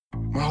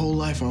My whole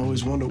life I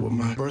always wondered what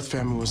my birth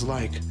family was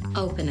like.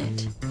 Open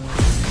it.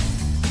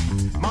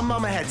 My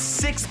mama had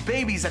 6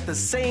 babies at the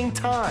same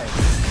time.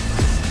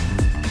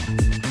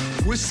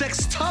 We're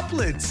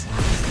sextuplets.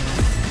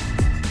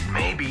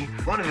 Maybe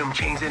one of them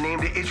changed their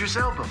name to Idris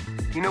Elba.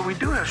 You know, we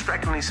do have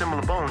strikingly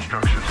similar bone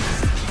structures.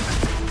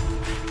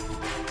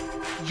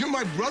 You're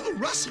my brother,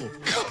 Russell.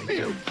 Come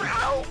here,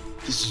 bro.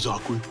 This is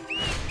awkward.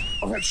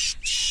 Oh,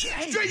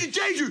 shit. Stranger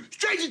danger!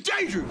 Stranger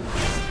danger!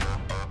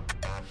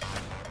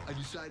 I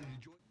decided to join.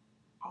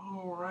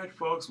 All right,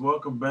 folks,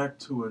 welcome back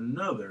to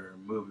another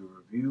movie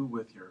review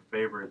with your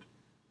favorite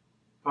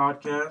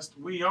podcast.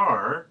 We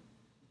are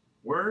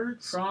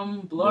Words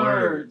from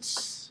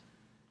Blurds.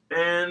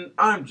 And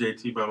I'm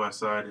JT. By my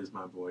side is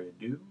my boy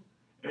Adu.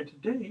 And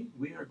today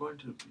we are going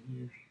to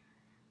be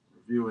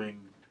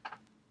reviewing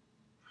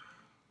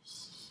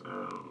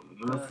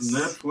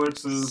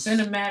Netflix's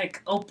cinematic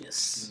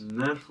opus.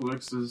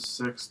 Netflix's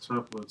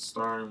Sextuplets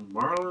starring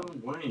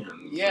Marlon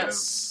Wayans. Yes. As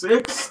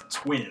 6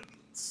 twins.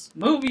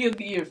 Movie of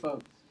the year,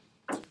 folks.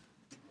 God.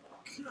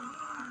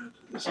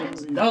 This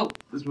was dope.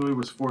 This movie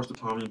was forced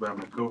upon me by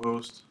my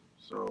co-host,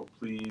 so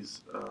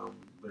please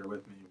bear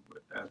with me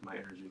as my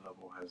energy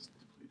level has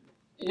depleted.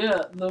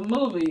 Yeah, the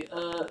movie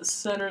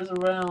centers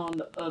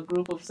around a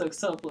group of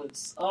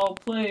sextuplets, all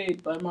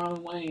played by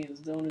Marlon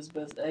Wayans, doing his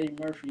best Eddie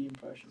Murphy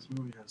impression. This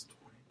movie has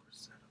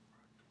 20% of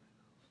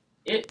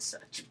It's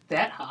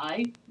that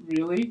high,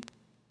 really?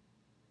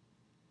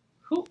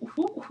 Who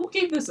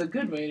gave this a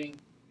good rating?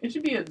 It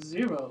should be a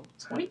 0.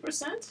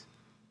 20%?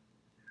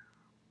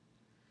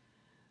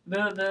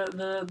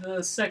 The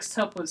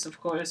sextuplets,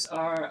 of course,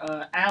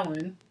 are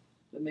Alan,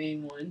 the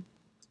main one,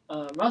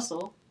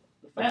 Russell,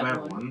 the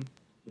fat one.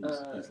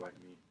 He's like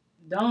me.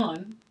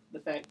 Dawn, the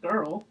fat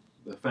girl.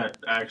 The fat,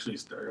 actually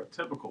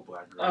stereotypical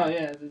black girl. Oh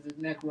yeah, the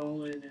neck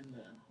rolling and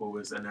the... Who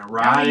is an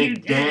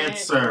erotic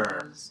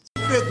dancer.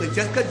 Strictly,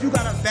 just because you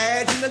got a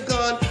badge and a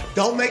gun,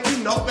 don't make you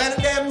no better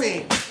than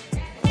me.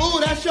 Ooh,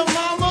 that's your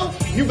mama?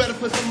 You better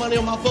put some money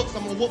on my books.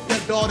 I'm gonna whoop your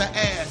daughter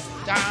ass.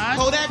 Don?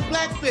 Kodak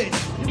black bitch,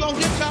 you gonna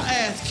get your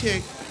ass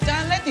kicked.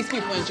 Don, let these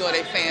people enjoy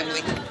their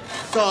family.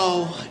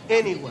 So,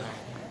 anyway,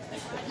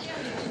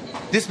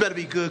 this better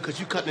be good because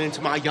you cutting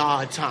into my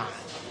yard time.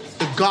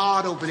 The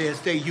guard over there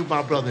say you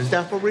my brother. Is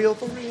that for real,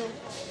 for real?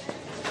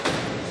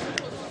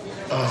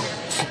 Well,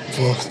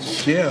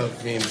 yeah, I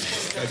mean,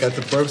 I got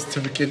the birth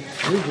certificate to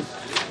prove it.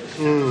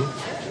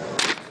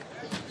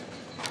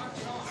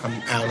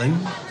 I'm Alan.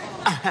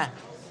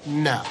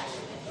 No,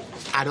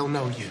 I don't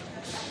know you.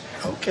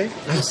 Okay,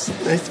 nice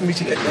to meet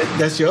you.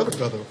 That's your other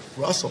brother,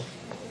 Russell.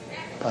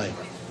 Hi.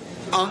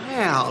 Oh,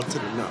 hell to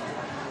the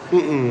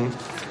no.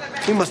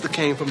 He must have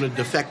came from the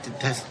defected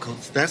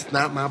testicles. That's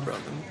not my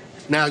brother.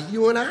 Now,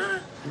 you and I,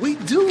 we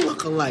do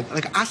look alike.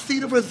 Like, I see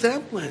the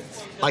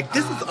resemblance. Like,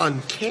 this is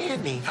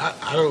uncanny.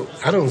 I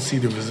don't see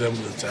the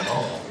resemblance at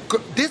all.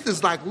 This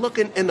is like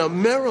looking in a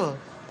mirror,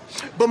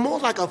 but more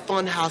like a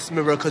funhouse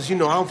mirror, because, you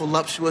know, I'm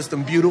voluptuous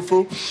and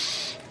beautiful,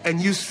 and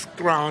you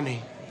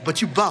scrawny,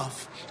 but you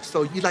buff.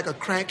 So you like a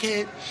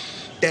crackhead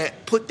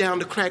that put down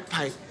the crack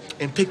pipe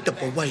and picked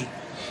up a weight.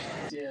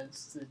 Yeah,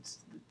 it's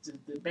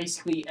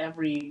basically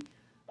every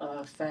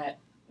fat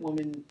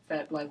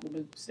black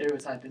woman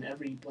stereotype in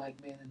every black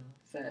man in a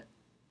fat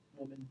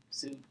woman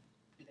suit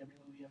in every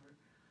movie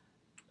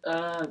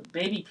ever.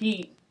 Baby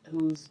Pete,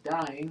 who's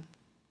dying.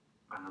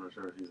 I'm not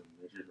sure if he's a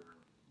midget or...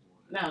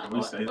 Nah,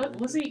 but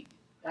was he...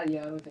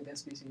 yeah, I don't think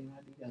that's PC anymore.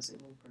 I think that's a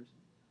little person.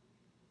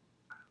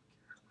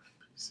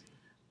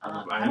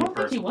 I don't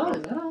think he was. I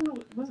don't know.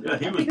 Yeah,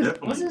 he was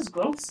definitely... Was his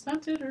growth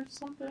stunted or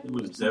something? He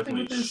was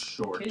definitely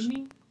short.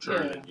 Kidney?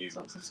 Shorter than you.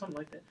 Something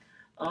like that.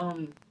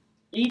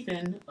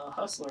 Ethan, a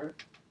hustler.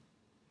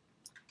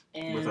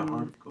 And, with a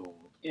heart of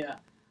gold. Yeah.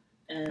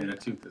 And a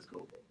tooth is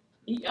gold.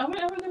 Are we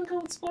ever going to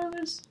go with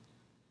spoilers?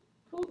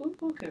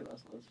 Who cares about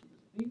spoilers?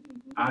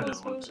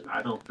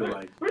 I don't feel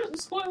like...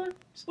 Spoiler?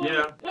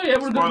 Yeah. Oh, yeah,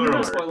 we're going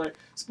to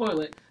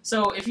spoil it.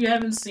 So, if you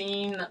haven't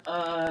seen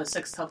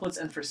Sextuplets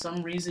and for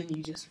some reason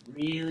you just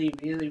really,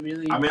 really,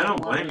 really... I mean, I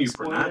don't blame you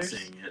for not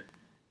seeing it.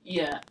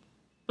 Yeah.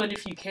 But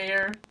if you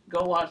care,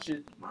 go watch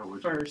it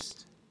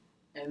first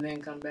and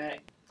then come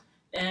back.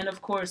 And, of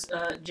course,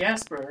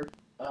 Jasper,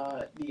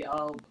 is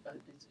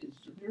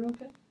Junior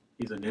okay?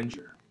 He's a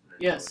ninja.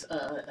 Yes,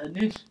 a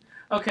ninja.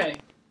 Okay.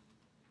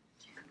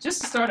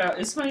 Just to start out,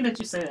 it's funny that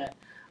you say that.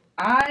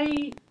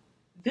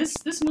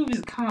 This movie is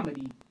a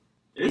comedy.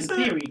 In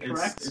theory,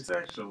 correct? It's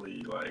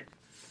actually like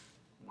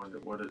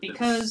what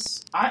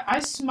because I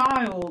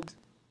smiled.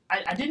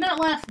 I did not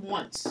laugh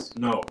once.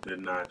 No, did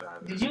not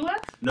either. Did you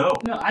laugh? No,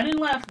 I didn't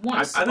laugh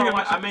once. I think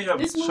I may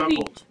have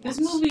chuckled. This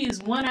movie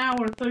is 1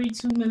 hour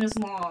 32 minutes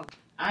long.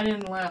 I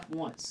didn't laugh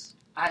once.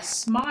 I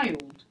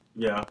smiled.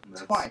 Yeah,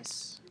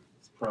 twice.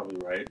 Probably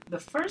right. The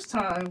first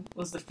time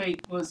was a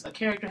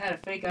character had a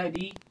fake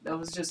ID that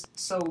was just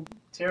so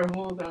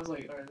terrible that I was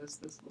like, all right, this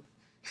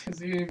because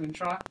he didn't even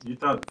try. You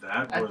thought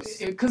that was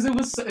because it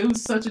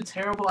was such a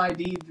terrible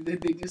ID. They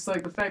just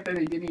like the fact that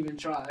they didn't even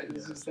try. It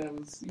was just that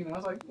was I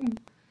was like,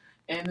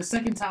 And the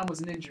second time was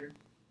Ninja.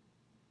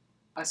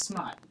 I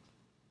smiled.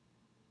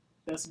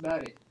 That's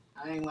about it.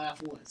 I ain't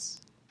laughed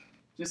once.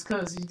 Just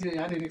because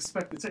I didn't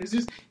expect the term. It's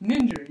just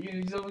ninja.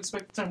 You don't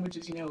expect the term, which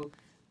is, the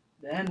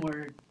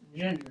N-word,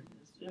 gender.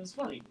 It's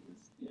funny.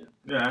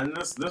 Yeah, and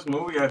this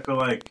movie, I feel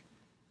like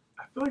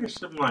it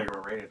should have been like a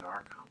rated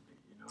R comedy.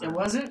 It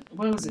wasn't?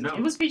 What was it? No.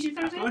 It was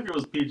PG-13? I feel like it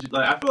was PG.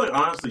 I feel like,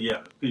 honestly,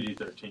 yeah,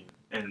 PG-13.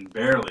 And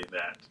barely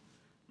that.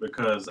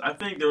 Because I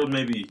think there was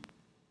maybe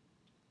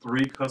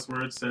 3 cuss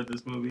words said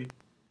this movie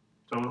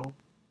total.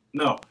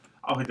 No,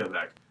 I'll take that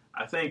back.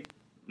 I think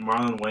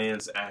Marlon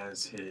Wayans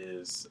as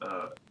his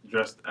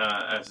dressed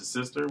as his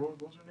sister.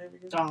 What was her name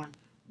again?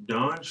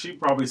 Dawn. She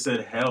probably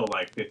said hell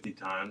like 50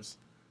 times.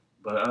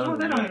 But other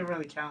they than don't that, even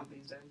really count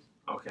these days.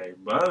 Okay,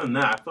 but other than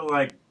that,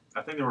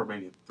 I think there were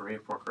maybe 3 or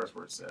 4 curse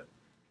words said.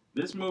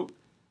 This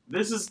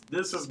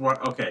is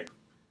what. Okay,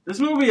 this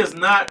movie is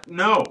not.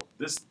 No,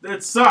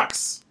 it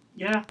sucks.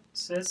 Yeah,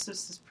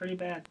 it's pretty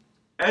bad.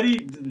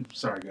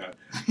 Sorry, God.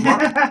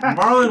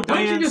 Marlon Wayans.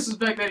 Don't you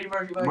disrespect Eddie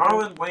Murphy like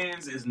Marlon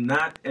Wayans is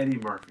not Eddie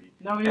Murphy.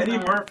 No, he's Eddie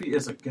not. Murphy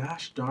is a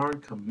gosh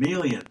darn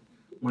chameleon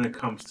when it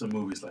comes to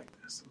movies like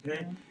this.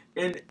 Okay,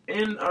 in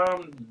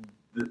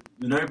the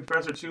Nutty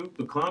Professor 2,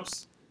 The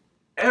Clumps,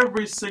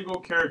 every single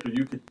character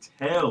you could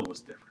tell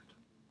was different.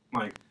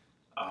 Like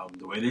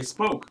the way they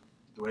spoke,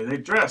 the way they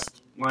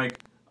dressed, like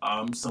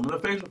some of the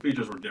facial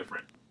features were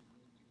different.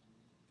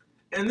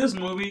 In this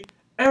movie,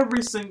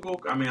 every single,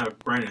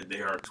 granted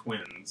they are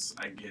twins,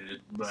 I get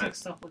it, but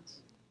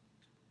Sextuplets.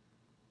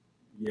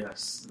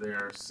 yes, they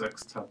are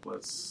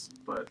sextuplets.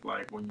 But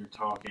like when you're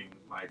talking,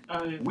 like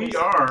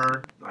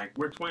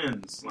we're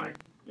twins, like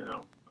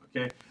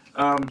okay.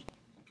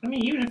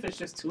 Even if it's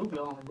just 2 of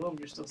y'all in a room,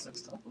 you're still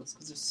sextuplets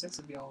because there's 6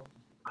 of y'all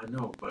I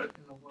know, but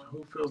in the world.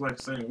 who feels like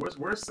saying we're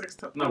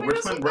sextuplets? No, we're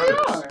we're twin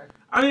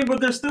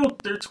brothers. But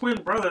they're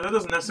twin brothers. That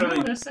doesn't necessarily.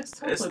 No, they're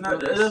sextuplets. It's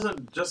not. It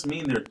doesn't just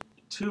mean they're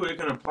 2. It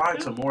can apply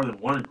to more than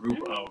one group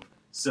of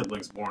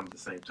siblings born at the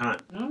same time.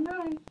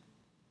 Okay.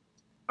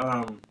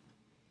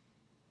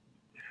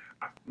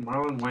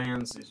 Marlon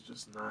Wayans is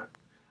just not.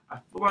 I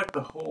feel like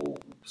the whole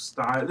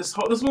style, the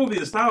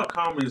style of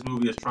comedy this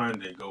movie is trying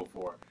to go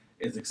for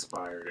is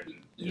expired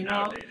and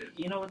outdated.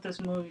 You know what this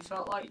movie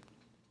felt like?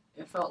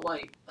 It felt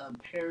like a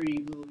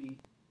parody movie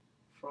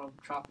from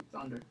Tropic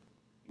Thunder.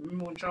 You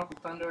remember when Tropic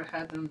Thunder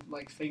had them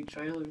like fake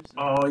trailers?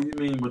 Oh, you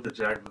mean with the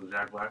Jack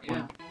Black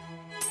one?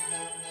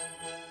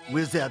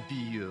 Will there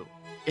be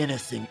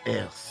anything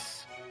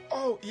else?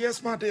 Oh,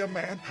 yes, my dear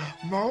man.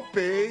 More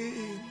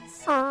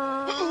beans.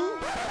 Granny,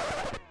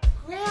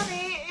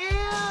 ew!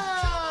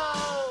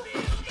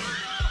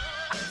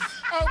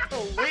 Oh,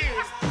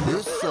 please.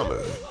 This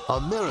summer,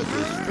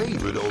 America's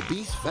favorite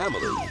obese family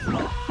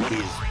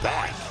is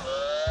back.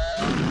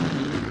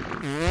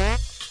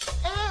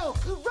 Ew,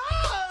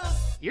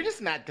 gross! You're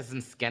just mad because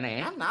I'm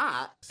skinny. I'm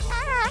not.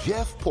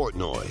 Jeff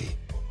Portnoy.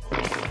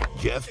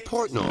 Jeff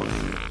Portnoy.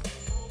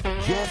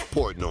 Jeff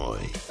Portnoy.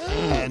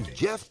 And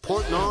Jeff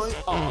Portnoy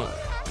are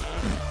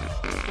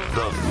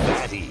The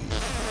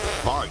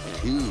Fatties, Part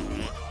 2.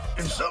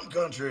 In some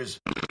countries,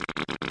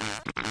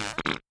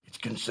 it's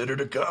considered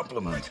a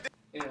compliment.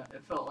 Yeah,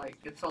 it felt like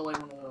one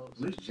of those.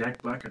 At least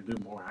Jack Black can do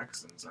more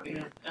accents. I think.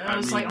 Yeah, and I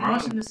was like, I'm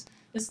watching this.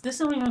 This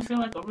don't even feel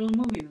like a real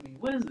movie to me.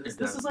 What is this?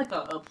 This is like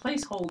a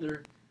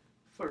placeholder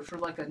for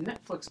like a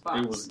Netflix box.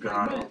 It was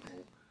god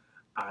awful.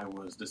 I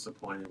was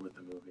disappointed with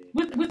the movie.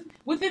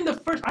 Within the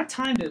first, I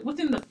timed it.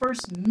 Within the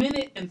first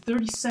minute and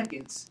 30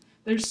 seconds,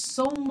 there's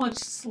so much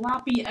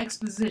sloppy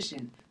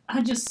exposition.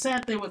 I just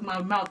sat there with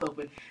my mouth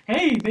open.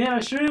 Hey, man,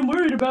 I sure am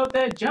worried about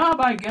that job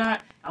I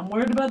got. I'm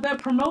worried about that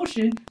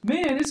promotion.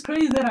 Man, it's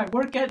crazy that I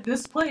work at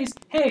this place.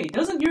 Hey,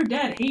 doesn't your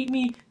dad hate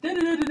me?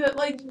 Da-da-da-da-da.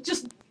 Like,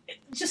 just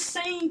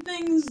saying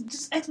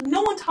things.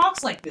 No one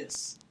talks like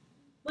this.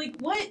 Like,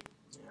 what?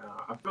 Yeah,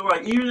 I feel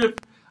like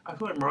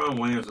Marlon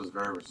Wayans was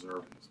very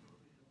reserved in this movie.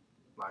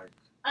 Like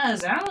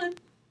as Alan,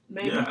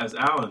 maybe. Yeah, as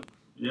Alan.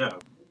 Yeah,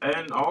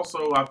 and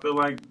also I feel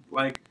like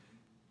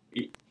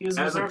he was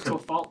reserved to a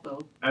fault,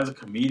 though. As a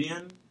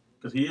comedian,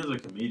 because he is a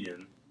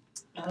comedian.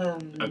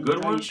 A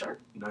good one? Sure?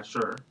 Not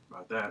sure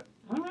about that.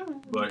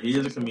 But he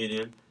is a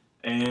comedian.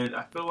 And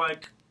I feel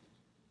like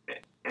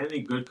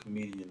any good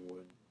comedian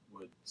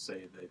would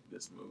say that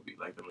this movie,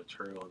 like the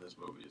material in this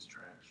movie is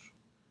trash.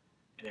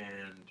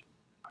 And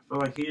I feel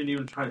like he didn't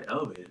even try to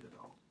elevate it at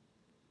all.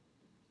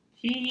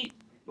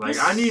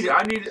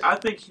 I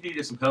think he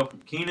needed some help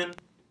from Keenan.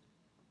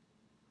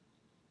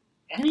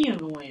 Any of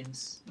the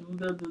Wayans,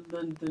 the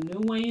new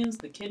Wayans,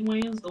 the kid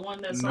Wayans, the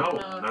one that's not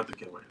the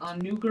kid Wayans. On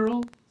New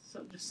Girl,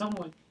 just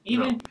someone.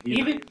 Even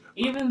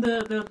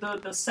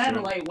the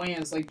satellite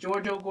Wayans, like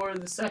George O'Gore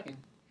II,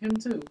 him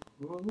too.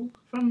 Who?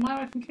 From My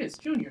Wife and Kids,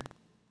 Junior.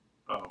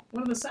 Oh.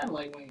 One of the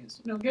satellite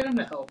Wayans. Get him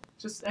to help.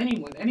 Just any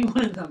one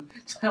of them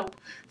to help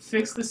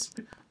fix this.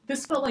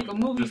 This felt like a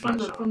movie from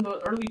the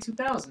early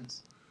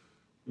 2000s.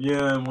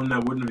 Yeah, and one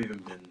that wouldn't have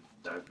even been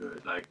that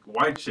good. Like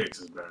White Chicks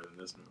is better than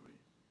this movie.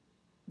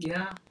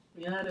 Yeah,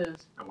 it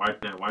is. And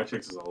White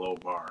Chicks is a low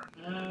bar.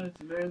 It's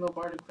a very low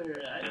bar to clear.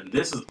 And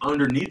this is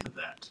underneath of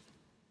that.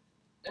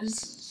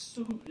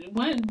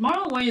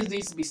 Marlon Wayans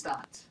needs to be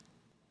stopped.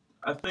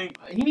 I think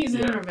He needs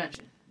an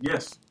intervention.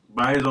 Yes,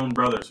 by his own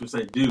brothers who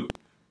say, "Dude,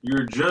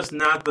 you're just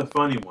not the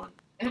funny one."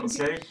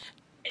 Okay.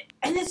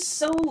 And it's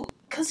so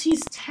because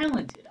he's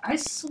talented. I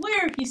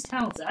swear he's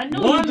talented. I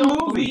know One you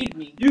don't movie. believe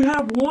me. You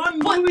have one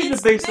movie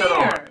to base that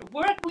on.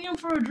 Requiem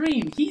for a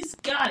Dream. He's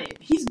got it.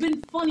 He's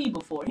been funny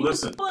before. He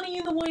was funny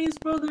in the Wayans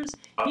Brothers.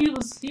 He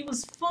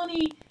was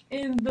funny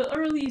in the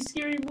early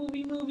Scary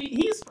Movie.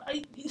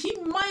 He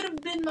might have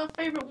been my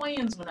favorite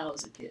Wayans when I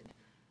was a kid.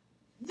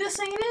 This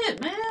ain't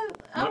it, man.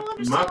 I don't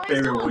understand. My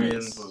favorite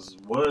Wayans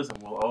was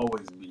and will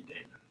always be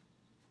Damon.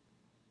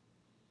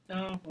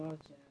 Oh, well,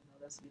 yeah, no,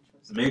 that's a good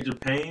choice. Major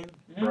Payne,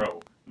 bro.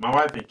 My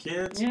Wife and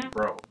Kids,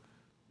 bro.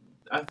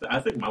 I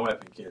think My Wife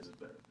and Kids is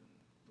better than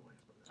the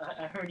Wayans Brothers.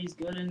 I heard he's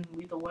good in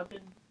Lethal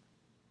Weapon.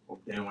 Oh,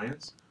 Dan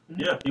Wayans?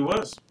 Mm-hmm. Yeah, he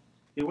was.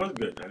 He was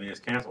good. I mean, it's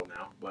canceled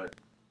now, but...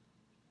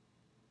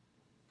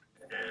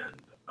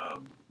 And,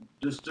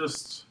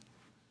 just...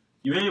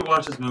 You made me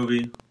watch this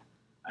movie.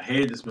 I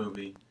hated this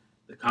movie.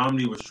 The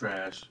comedy was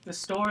trash. The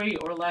story,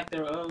 or lack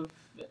thereof...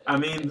 I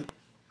mean,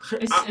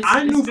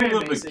 I knew from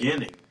the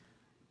beginning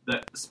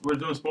that... We're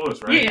doing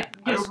spoilers, right? Yeah.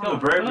 I knew from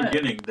the very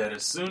beginning that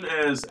as soon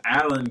as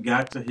Alan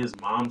got to his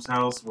mom's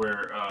house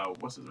where...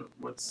 What's...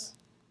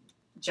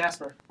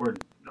 Jasper.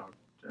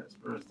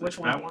 Jasper. Which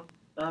one? That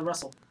one?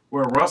 Russell.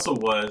 Where Russell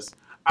was...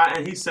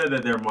 and he said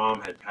that their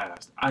mom had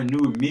passed. I knew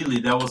immediately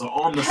that was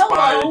on the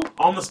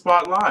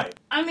spot lie.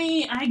 I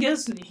mean, I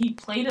guess he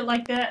played it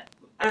like that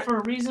for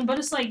a reason, but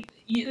it's like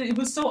it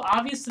was so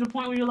obvious to the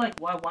point where you're like,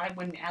 why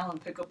wouldn't Alan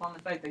pick up on the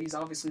fact that he's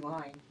obviously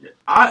lying?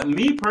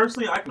 Me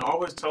personally, I can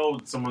always tell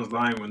that someone's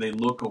lying when they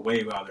look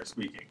away while they're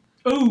speaking.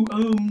 Oh,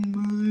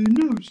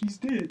 no, she's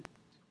dead.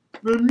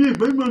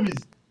 My mom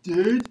is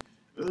dead.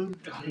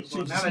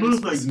 She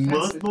smells like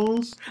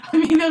mothballs. I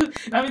mean,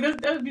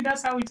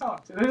 that's how he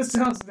talked. That's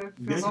how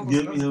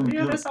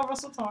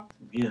Russell talked.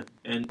 Yeah,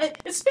 and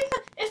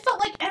it felt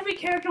like every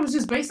character was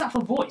just based off a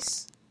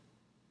voice.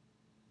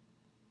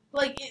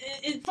 Like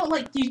it felt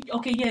like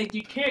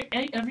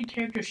every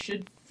character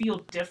should feel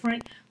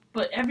different,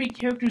 but every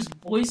character's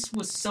voice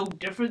was so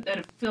different that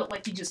it felt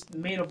like he just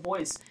made a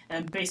voice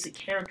and based a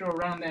character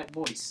around that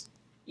voice.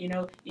 You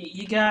know,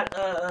 you got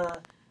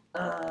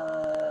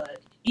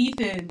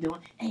Ethan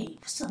doing, "Hey,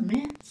 what's up,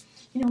 man?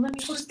 You know, let me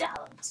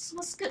 $1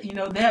 what's good?" You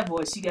know, that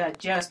voice. You got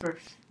Jasper,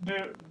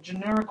 the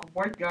generic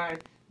white guy,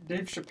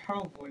 Dave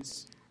Chappelle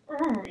voice.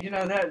 You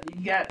know that.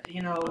 You got,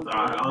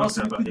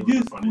 honestly, I thought he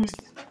was the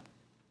funniest.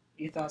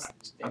 You thought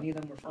any of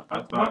them were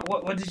funny?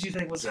 What did you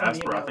think was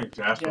Jasper, funny? I think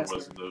Jasper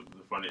was the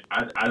funny.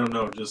 I don't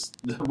know,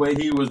 just the way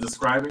he was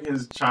describing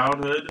his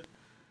childhood,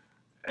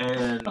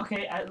 and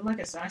okay, like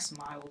I said, I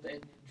smiled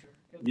at Ninja.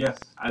 Yeah,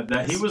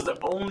 that he was the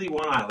only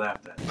one I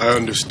laughed at. I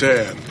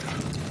understand.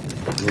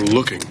 You're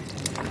looking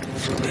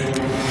for me.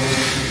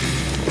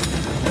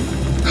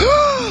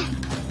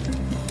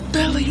 What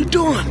the hell are you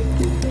doing?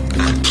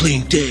 I'm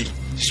playing dead.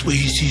 This way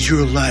he sees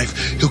you're alive.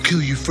 He'll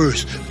kill you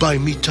first,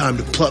 buying me time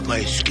to plot my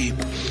escape.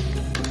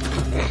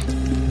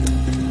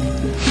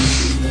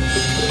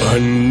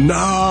 And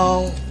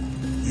now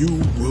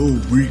you will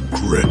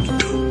regret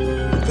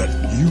that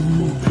you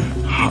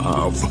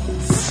have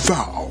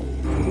found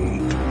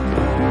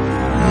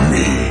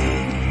me.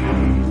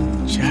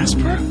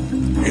 Jasper?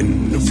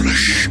 In the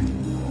flesh.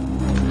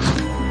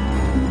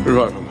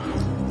 Revive him.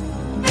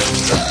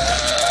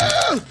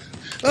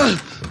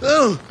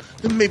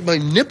 It made my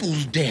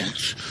nipples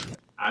dance.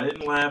 I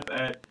didn't laugh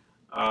at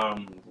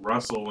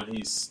Russell when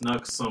he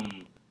snuck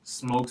some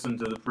smokes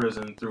into the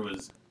prison through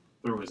his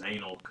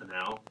anal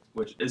canal,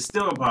 which is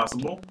still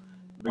impossible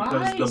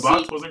because the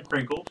box wasn't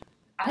crinkled.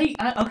 I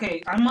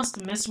must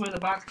have missed where the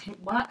box came.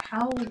 Why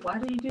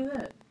did he do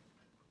that?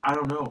 I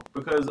don't know,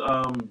 because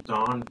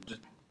Don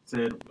just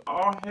said,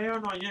 "Oh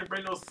hell no, you ain't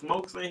bring no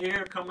smokes in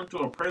here. Coming to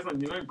a prison,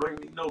 you ain't bring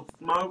me no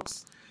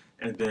smokes."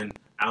 And then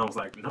I was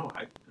like, "No,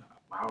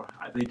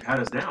 they pat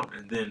us down."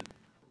 And then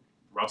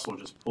Russell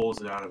just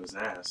pulls it out of his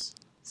ass.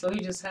 So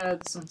he just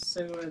had some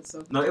cigarettes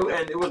up there. No,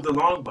 it was the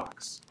long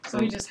box. So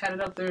he just had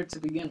it up there to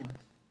begin with.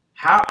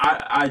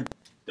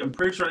 I'm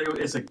pretty sure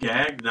it's a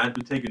gag not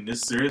to be taken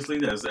this seriously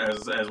as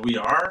we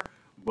are,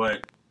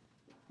 but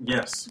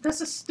yes. That's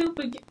a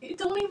stupid. It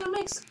don't even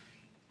make sense.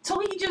 So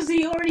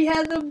he already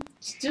had them.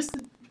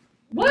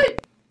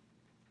 What?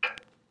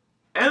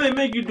 And they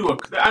make you do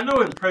I know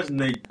in prison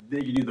they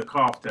you do the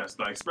cough test,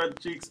 like spread the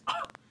cheeks.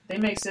 They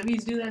make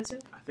civvies do that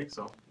too? I think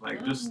so.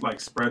 Just like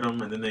spread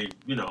them and then they,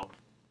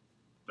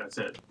 that's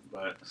it.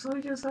 But so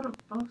he just had a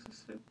box of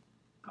soup.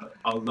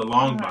 The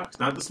long box,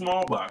 not the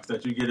small box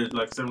that you get at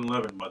like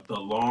 7-Eleven, but the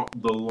long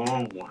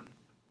one.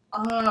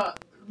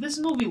 This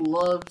movie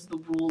loves the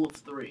rule of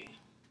 3.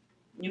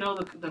 You know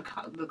the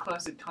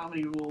classic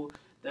comedy rule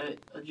that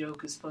a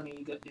joke is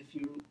funny if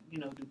you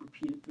to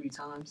repeat it 3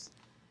 times.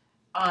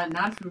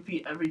 Not if you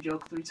repeat every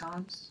joke 3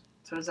 times.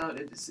 Turns out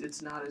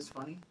it's not as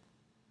funny.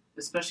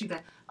 Especially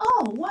that,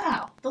 "Oh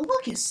wow, the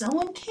look is so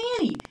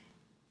uncanny."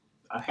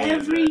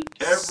 Every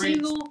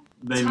single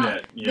they time.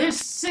 met. Yeah. There's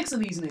 6 of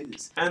these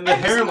niggas. And the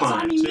Every single hairline,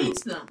 time he too.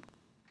 meets them.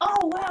 Oh,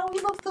 wow, we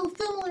look so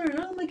similar.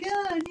 Oh, my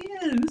God,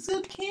 yeah, it's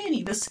so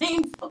canny. The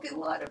same fucking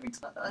line every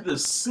time. The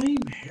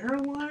same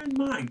hairline?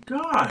 My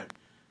God.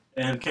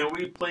 And can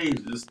we please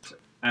just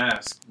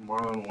ask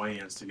Marlon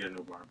Wayans to get a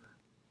new barber?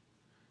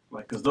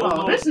 Like, cause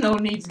there's no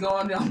needs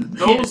going on.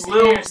 Those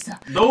little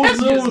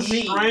just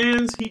me.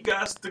 strands he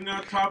got sticking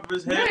on top of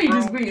his head. Now you bro.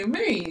 just being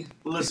me.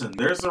 Listen,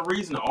 there's a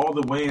reason all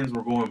the Wayans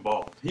were going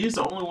bald. He's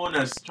the only one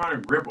that's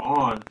trying to grip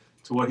on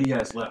to what he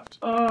has left.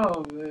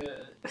 Oh, man.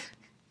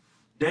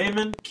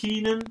 Damon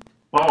Keenan,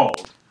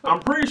 bald. I'm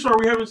pretty sure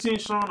we haven't seen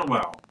Sean in a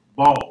while.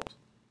 Bald.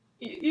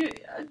 I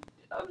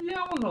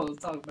don't know what to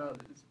talk about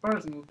his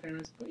personal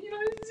appearance, but,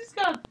 he's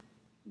got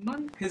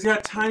money. He's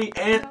got tiny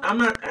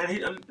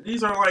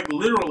these are like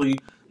literally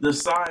the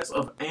size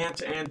of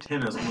ant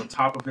antennas on the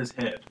top of his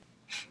head.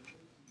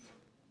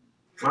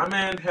 My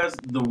man has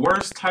the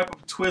worst type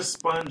of twist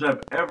sponge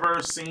I've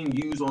ever seen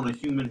used on a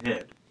human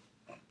head.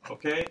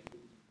 Okay?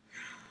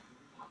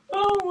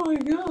 Oh my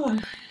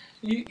God.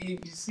 You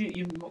see,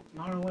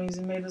 Marlon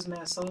Wayans made this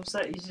man so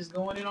upset, he's just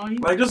going in on you?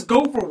 Like, just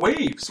go for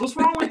waves. What's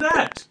wrong with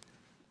that?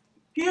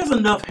 He has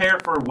enough hair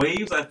for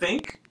waves, I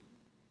think.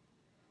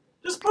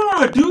 Just put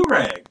on a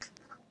do-rag.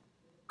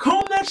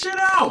 Comb that shit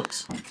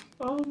out.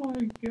 Oh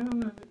my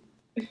God.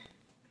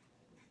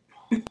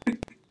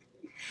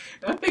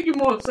 I think you're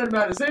more upset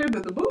about his hair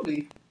than the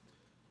movie.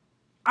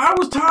 I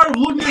was tired of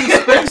looking at his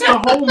face the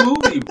whole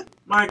movie,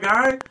 my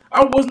guy.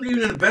 I wasn't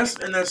even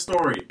invested in that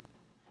story.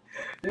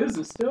 There's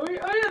a story?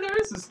 Oh yeah, there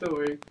is a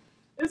story.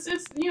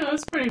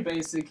 It's pretty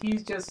basic.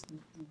 He's just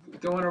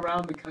going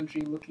around the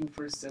country looking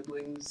for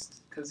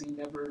siblings because he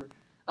never...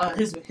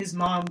 his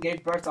mom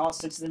gave birth to all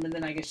 6 of them, and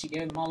then I guess she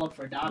gave them all up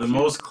for adoption. The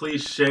most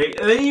cliche.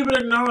 They even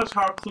acknowledge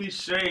how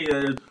cliche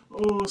that is.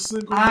 Oh,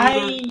 single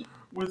mother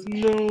with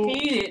no... I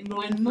hate it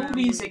when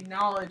movies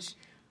acknowledge,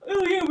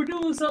 oh yeah, we're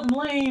doing something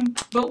lame,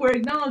 but we're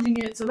acknowledging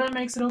it, so that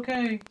makes it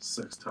okay.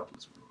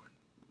 Sextuplets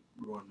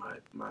ruined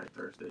my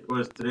Thursday.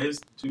 What is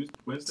today's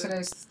Wednesday?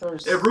 Today's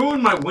Thursday. It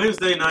ruined my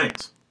Wednesday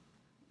night.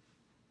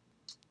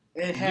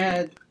 It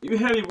had... You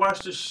had me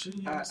watch this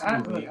shitty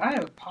movie. Look, I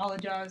have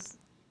apologized.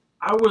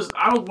 I was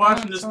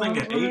watching this thing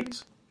at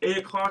 8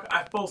 o'clock.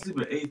 I fell asleep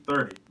at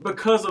 8:30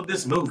 because of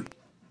this movie.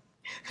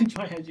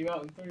 Joy had you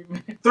out in 30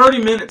 minutes.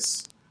 30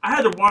 minutes. I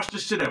had to watch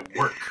this shit at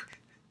work.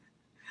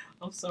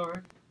 I'm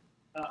sorry.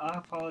 I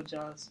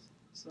apologize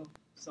so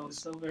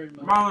very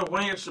much. Marlon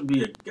Wayans should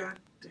be a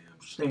goddamn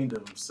ashamed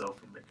of himself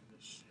for making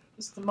this shit.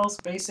 It's the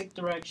most basic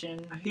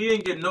direction. He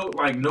didn't get no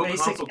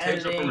consultation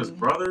editing. from his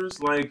brothers.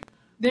 Like,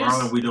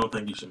 Marlon, we don't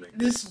think you should make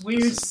this. This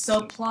weird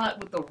subplot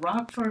with the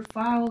Rockford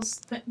Files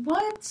thing.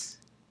 What?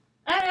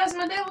 I asked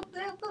my dad,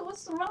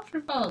 what's the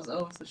Rockford Files?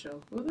 Oh, it's the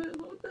show. What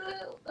the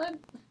hell?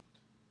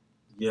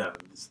 Yeah,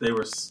 they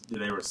were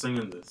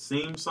singing the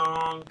theme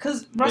song.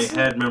 Because Russell...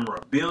 They had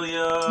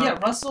memorabilia. Yeah,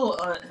 Russell,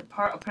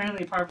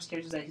 apparently part of his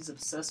character is that he's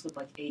obsessed with,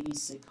 80s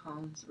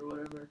sitcoms or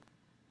whatever.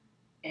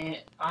 And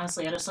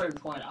honestly, at a certain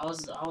point, I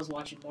was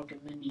watching Mork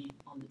and Mindy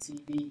on the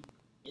TV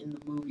in the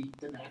movie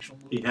than the actual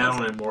movie. He had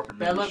on a Mork and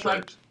Mindy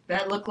shirt.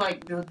 That looked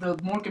like the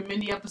Mork and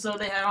Mindy episode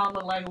they had on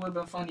looked like it would have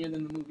been funnier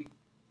than the movie.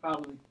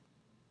 Probably.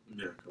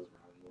 Yeah, because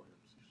Robin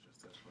Williams is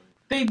just that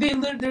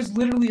funny. There's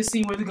literally a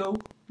scene where they go,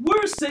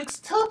 we're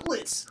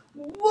sextuplets!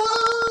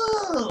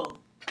 Whoa!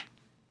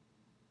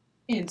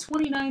 In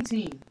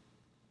 2019.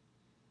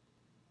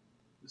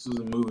 This was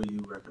a movie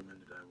you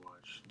recommended I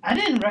watch. I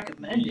didn't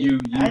recommend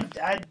it.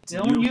 I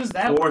don't use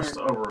that word. You forced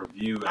a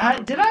review.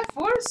 Did I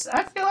force?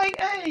 I feel like,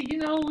 hey,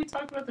 we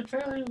talked about the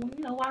trailer.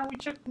 Why don't we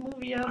check the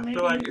movie out? I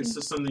feel like it's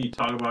just something you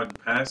talk about in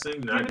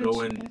passing, not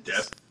go in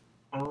depth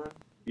on.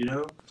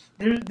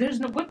 There's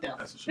no what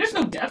depth. There's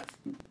no depth.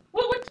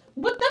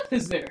 What depth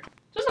is there?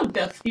 There's no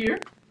depth here.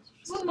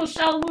 This is the most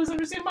shallow movie I've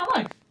ever seen in my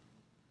life.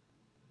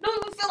 It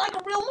doesn't even feel like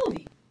a real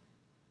movie.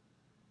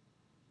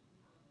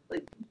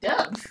 Like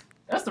depth.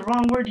 That's the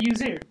wrong word to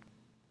use here.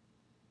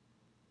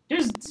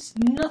 There's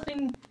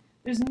nothing.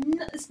 It's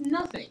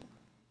nothing.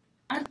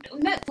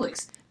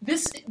 Netflix.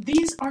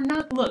 These are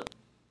not. Look.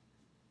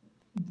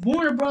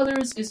 Warner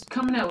Brothers is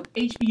coming out with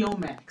HBO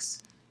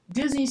Max.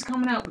 Disney's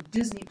coming out with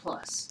Disney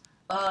Plus.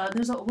 What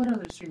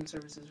other streaming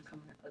services are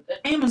coming out?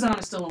 Amazon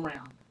is still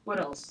around. What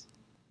else?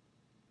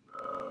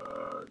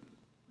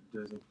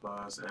 Disney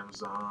Plus,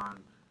 Amazon,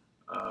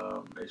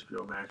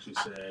 HBO Max. You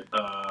said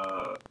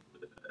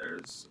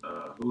there's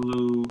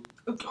Hulu.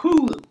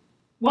 Hulu.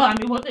 Well, I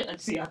mean,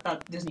 I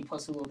thought Disney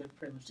Plus Hulu they're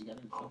pretty much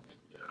together. Oh,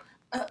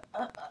 yeah.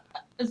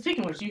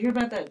 Speaking of which, you hear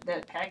about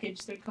that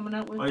package they're coming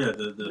out with? Oh yeah,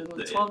 the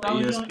 $12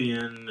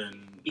 ESPN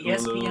and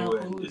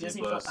Hulu and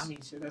Disney Plus. I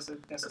mean, sure, that's a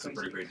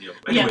pretty great deal.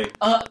 Anyway,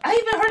 I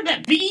even heard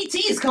that BET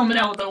is coming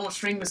out with their own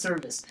streaming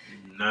service.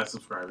 Not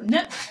subscribing.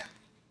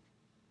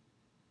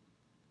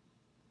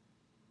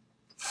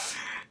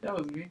 That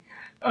was me.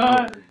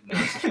 Not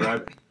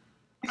subscribing.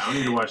 I don't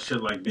need to watch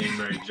shit like Being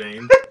Mary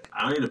Jane.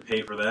 I don't need to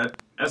pay for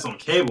that. That's on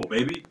cable,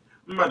 baby.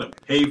 I'm about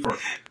to pay for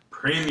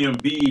premium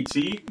BET.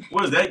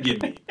 What does that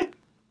give me?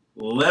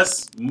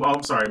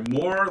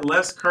 more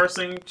less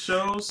cursing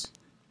shows.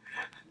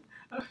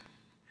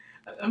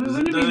 I mean,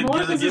 wouldn't it be more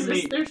because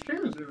they're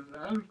streamers?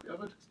 I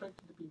would expect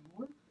it to be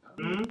more.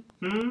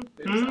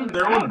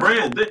 Their own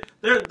brand.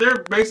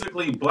 They're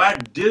basically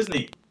Black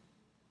Disney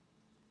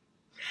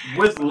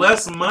with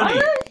less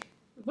money.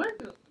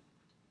 What?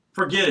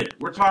 Forget it.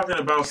 We're talking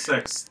about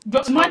sex.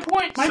 But my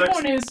point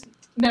is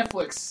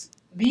Netflix.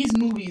 These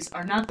movies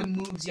are not the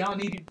moves y'all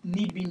need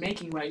to be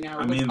making right now.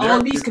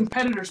 All these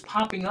competitors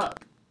popping up.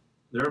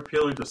 They're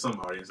appealing to some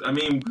audience. I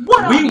mean,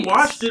 we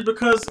watched it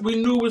because we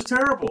knew it was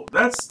terrible.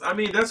 That's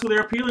who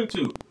they're appealing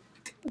to.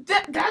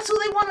 That's who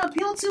they want to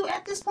appeal to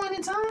at this point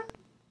in time?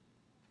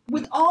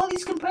 With all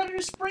these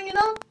competitors springing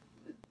up?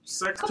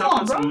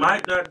 Sextuplets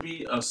might not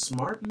be a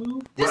smart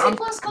move, Disney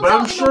Plus comes but out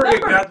I'm in sure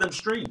November. it got them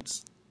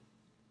streams.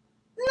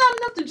 Not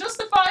enough to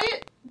justify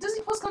it.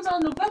 Disney Plus comes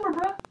out in November,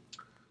 bro.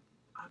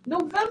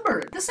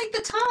 November. This ain't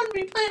the time to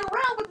be playing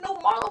around with no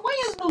Marlon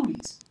Wayans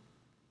movies.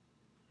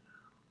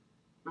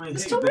 I mean,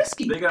 it's too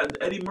risky. They got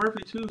Eddie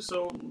Murphy too,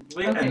 so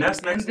and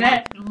that's next.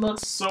 That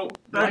looks so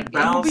like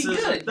balances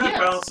good.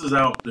 Balances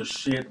out the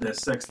shit that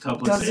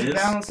Sextuplets Does is. it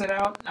balance it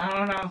out? I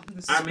don't know.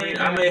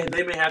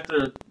 They may have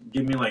to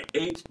give me like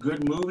 8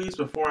 good movies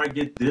before I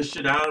get this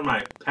shit out of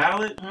my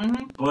palate.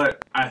 Mm-hmm.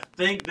 But I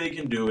think they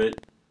can do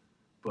it.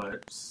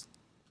 But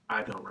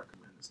I don't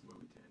recommend this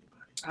movie to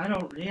anybody.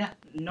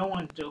 No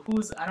one.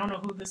 I don't know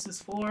who this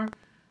is for.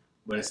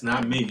 But it's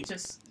not me.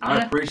 I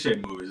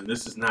appreciate movies, and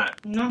this is not.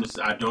 No.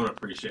 I don't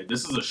appreciate.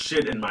 This is a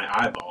shit in my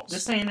eyeballs.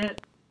 This ain't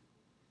it.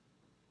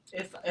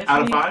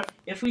 Out of 5?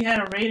 If we had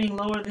a rating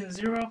lower than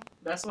 0,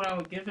 that's what I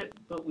would give it.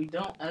 But we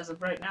don't as of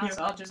right now,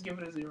 so I'll just give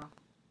it a 0.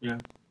 Yeah.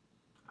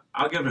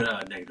 I'll give it a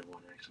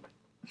 -1, actually.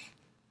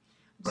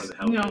 For the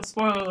hell of it.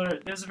 Spoiler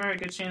alert, there's a very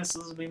good chance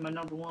this will be my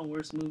number 1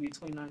 worst movie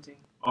 2019.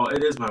 Oh,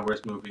 it is my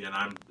worst movie,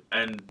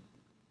 and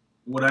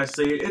would I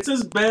say it's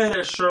as bad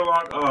as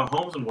Sherlock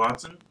Holmes and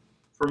Watson?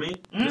 For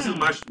me, this is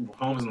my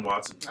Holmes and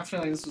Watson. I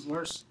feel like this was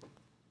worse.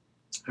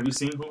 Have you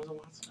seen Holmes and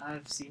Watson?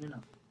 I've seen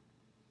enough.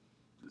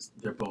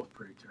 They're both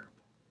pretty terrible.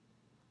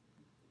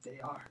 They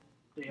are.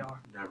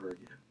 Never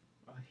again.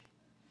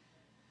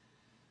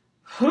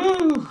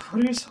 What are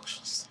your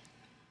socials?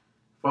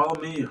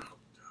 Follow me. Oh,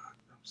 God,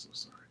 I'm so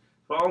sorry.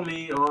 Follow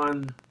me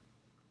on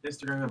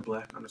Instagram at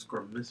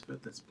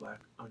black_misfit. That's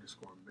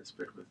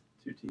black_misfit with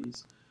 2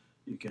 T's.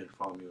 You can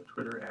follow me on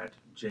Twitter at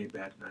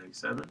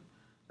jbat97.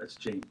 That's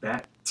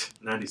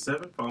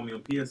jbat97. Follow me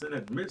on PSN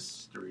at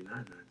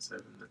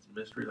mystery997. That's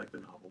mystery like the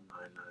novel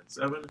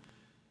 997.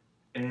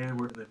 And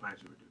where can they find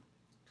you, Adu?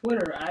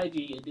 Twitter,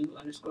 IG,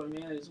 Adu_man is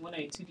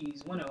 1A,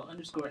 2Ds,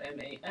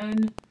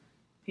 10_MAN.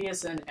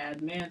 PSN,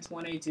 adman,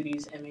 1A,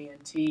 2Ds,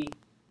 MANT.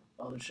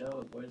 Follow the show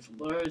at Words for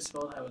Words,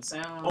 spelled how it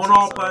sounds. On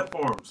all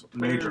platforms,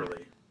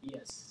 majorly.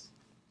 Yes.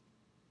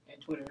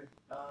 And Twitter.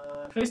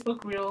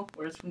 Facebook, Real,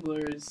 Words from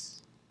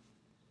Words.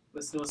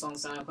 Listen to us on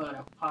SoundCloud,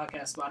 Apple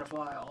Podcasts,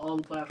 Spotify, all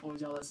the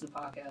platforms y'all listen to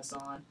podcasts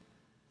on.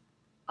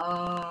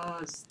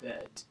 Is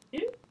that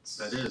it?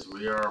 That is.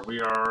 We are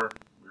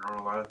on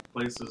a lot of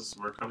places.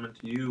 We're coming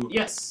to you.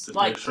 Yes. Just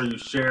make sure you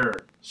share.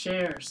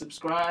 Share,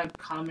 subscribe,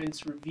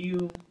 comments,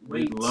 review,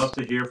 rate. We'd love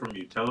to hear from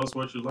you. Tell us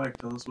what you like.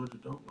 Tell us what you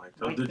don't like.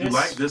 Did you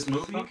like this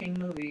movie? Fucking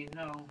movie,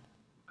 no.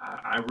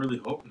 I really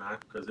hope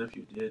not, because if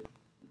you did,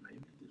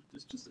 maybe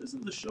this just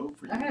isn't the show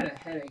for you. I had a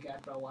headache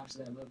after I watched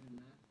that movie,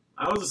 man.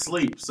 I was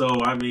asleep, so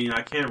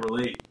I can't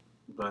relate,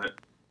 but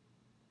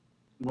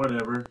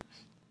whatever.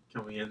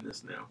 Can we end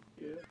this now?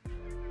 Yeah.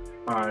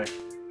 Bye.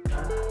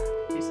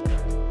 Peace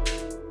out.